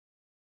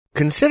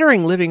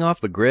Considering living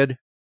off the grid,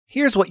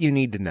 here's what you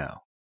need to know.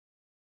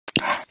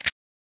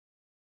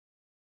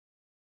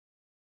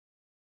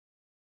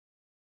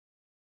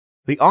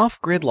 The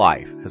off-grid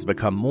life has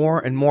become more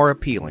and more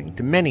appealing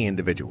to many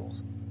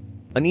individuals.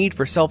 A need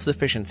for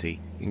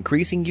self-sufficiency,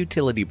 increasing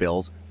utility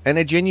bills, and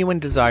a genuine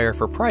desire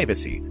for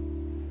privacy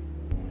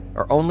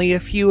are only a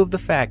few of the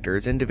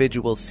factors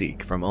individuals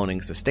seek from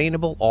owning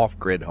sustainable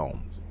off-grid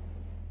homes.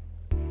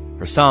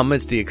 For some,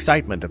 it's the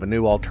excitement of a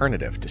new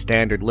alternative to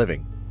standard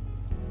living,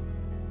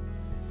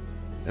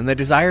 and the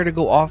desire to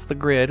go off the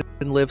grid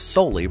and live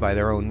solely by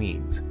their own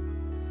means.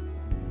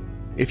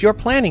 If you're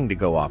planning to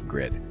go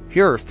off-grid,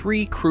 here are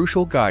 3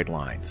 crucial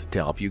guidelines to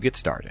help you get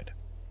started.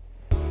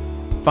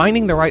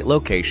 Finding the right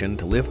location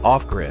to live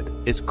off-grid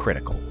is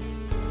critical.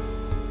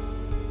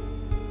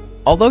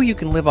 Although you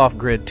can live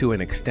off-grid to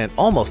an extent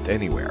almost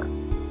anywhere,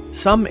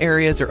 some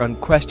areas are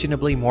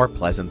unquestionably more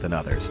pleasant than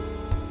others.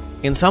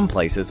 In some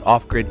places,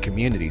 off-grid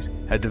communities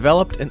have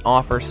developed and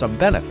offer some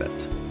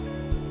benefits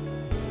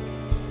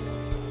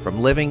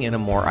from living in a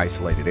more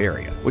isolated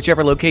area.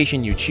 Whichever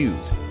location you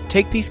choose,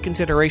 take these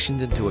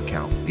considerations into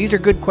account. These are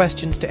good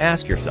questions to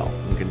ask yourself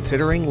when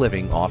considering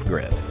living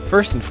off-grid.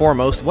 First and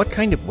foremost, what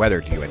kind of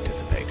weather do you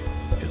anticipate?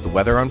 Is the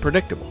weather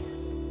unpredictable?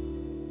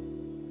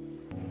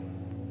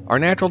 Are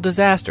natural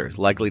disasters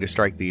likely to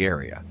strike the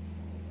area?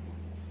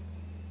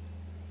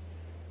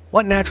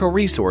 What natural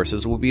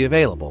resources will be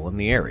available in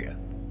the area?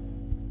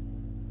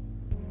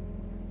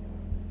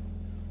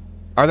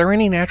 Are there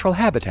any natural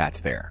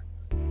habitats there?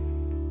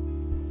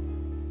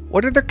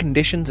 What are the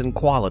conditions and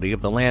quality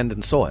of the land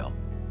and soil?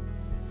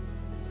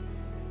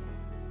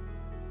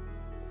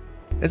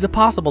 Is it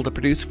possible to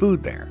produce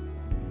food there?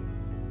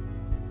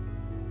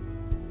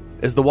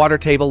 Is the water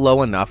table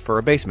low enough for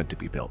a basement to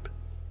be built?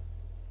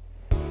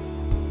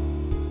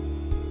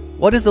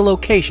 What is the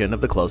location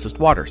of the closest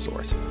water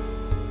source?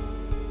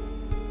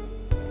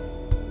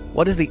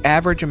 What is the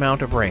average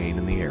amount of rain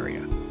in the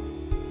area?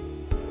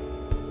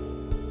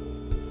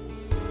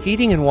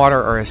 Heating and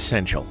water are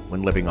essential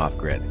when living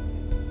off-grid.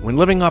 When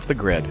living off the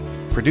grid,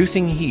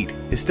 producing heat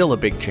is still a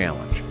big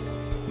challenge.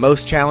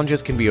 Most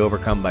challenges can be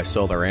overcome by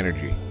solar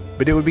energy,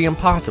 but it would be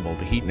impossible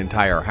to heat an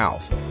entire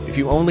house if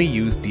you only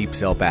use deep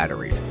cell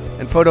batteries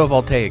and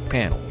photovoltaic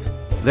panels.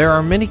 There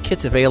are many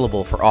kits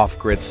available for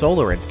off-grid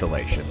solar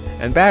installation,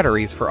 and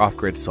batteries for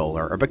off-grid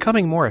solar are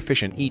becoming more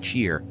efficient each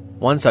year.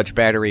 One such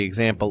battery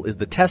example is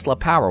the Tesla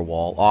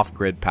Powerwall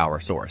off-grid power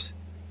source.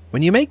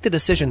 When you make the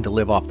decision to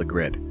live off the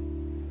grid,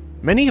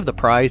 many of the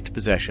prized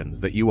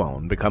possessions that you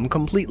own become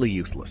completely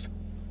useless.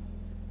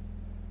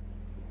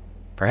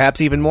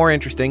 Perhaps even more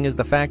interesting is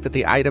the fact that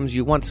the items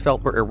you once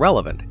felt were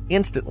irrelevant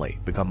instantly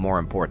become more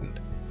important.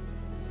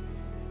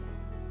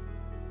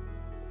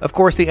 Of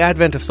course, the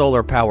advent of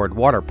solar-powered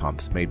water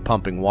pumps made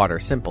pumping water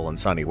simple in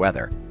sunny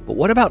weather, but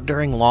what about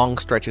during long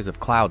stretches of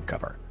cloud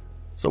cover?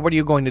 So what are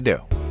you going to do?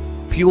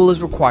 Fuel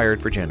is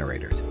required for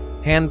generators.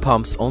 Hand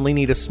pumps only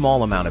need a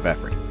small amount of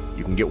effort.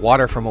 You can get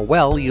water from a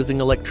well using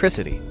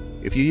electricity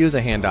if you use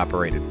a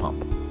hand-operated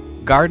pump.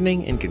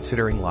 Gardening and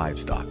considering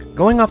livestock.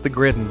 Going off the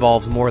grid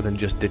involves more than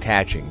just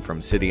detaching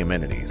from city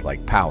amenities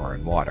like power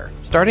and water.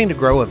 Starting to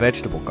grow a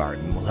vegetable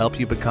garden will help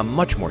you become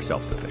much more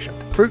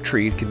self-sufficient. Fruit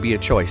trees can be a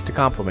choice to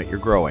complement your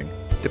growing,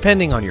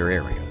 depending on your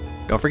area.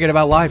 Don't forget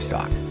about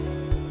livestock.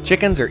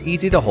 Chickens are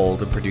easy to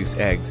hold and produce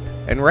eggs,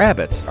 and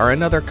rabbits are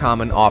another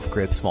common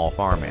off-grid small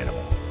farm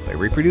animal. They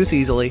reproduce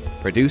easily,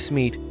 produce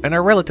meat, and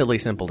are relatively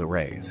simple to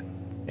raise.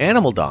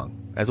 Animal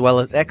dung, as well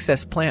as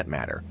excess plant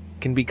matter,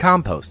 can be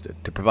composted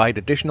to provide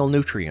additional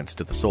nutrients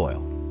to the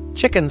soil.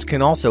 Chickens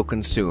can also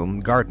consume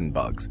garden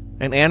bugs,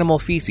 and animal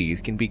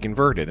feces can be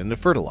converted into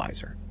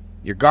fertilizer.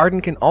 Your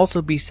garden can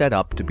also be set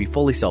up to be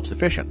fully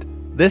self-sufficient.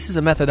 This is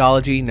a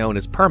methodology known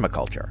as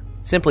permaculture.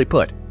 Simply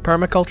put,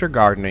 permaculture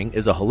gardening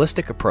is a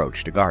holistic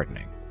approach to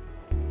gardening.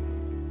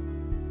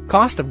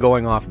 Cost of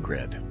going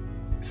off-grid.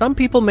 Some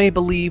people may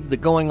believe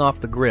that going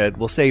off the grid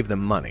will save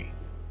them money.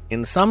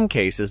 In some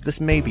cases,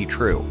 this may be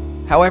true.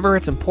 However,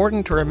 it's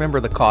important to remember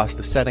the cost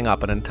of setting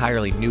up an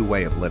entirely new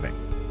way of living.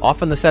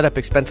 Often the setup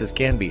expenses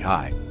can be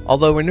high.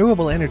 Although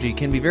renewable energy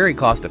can be very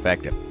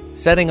cost-effective,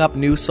 setting up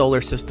new solar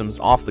systems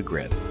off the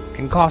grid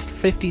can cost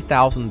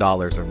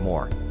 $50,000 or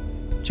more.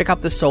 Check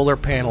out the solar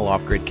panel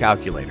off-grid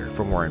calculator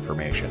for more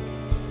information.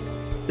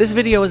 This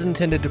video is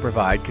intended to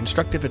provide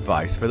constructive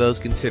advice for those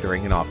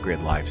considering an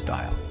off-grid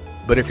lifestyle.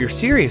 But if you're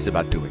serious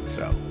about doing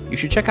so, you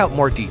should check out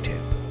more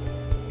detail.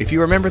 If you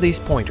remember these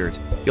pointers,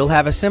 you'll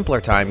have a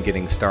simpler time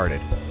getting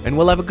started, and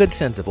will have a good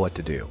sense of what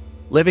to do.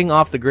 Living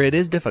off the grid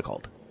is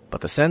difficult,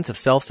 but the sense of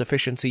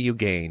self-sufficiency you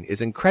gain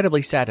is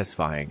incredibly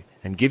satisfying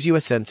and gives you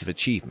a sense of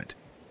achievement.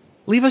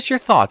 Leave us your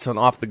thoughts on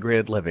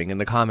off-the-grid living in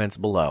the comments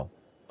below.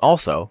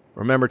 Also,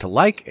 remember to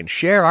like and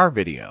share our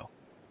video.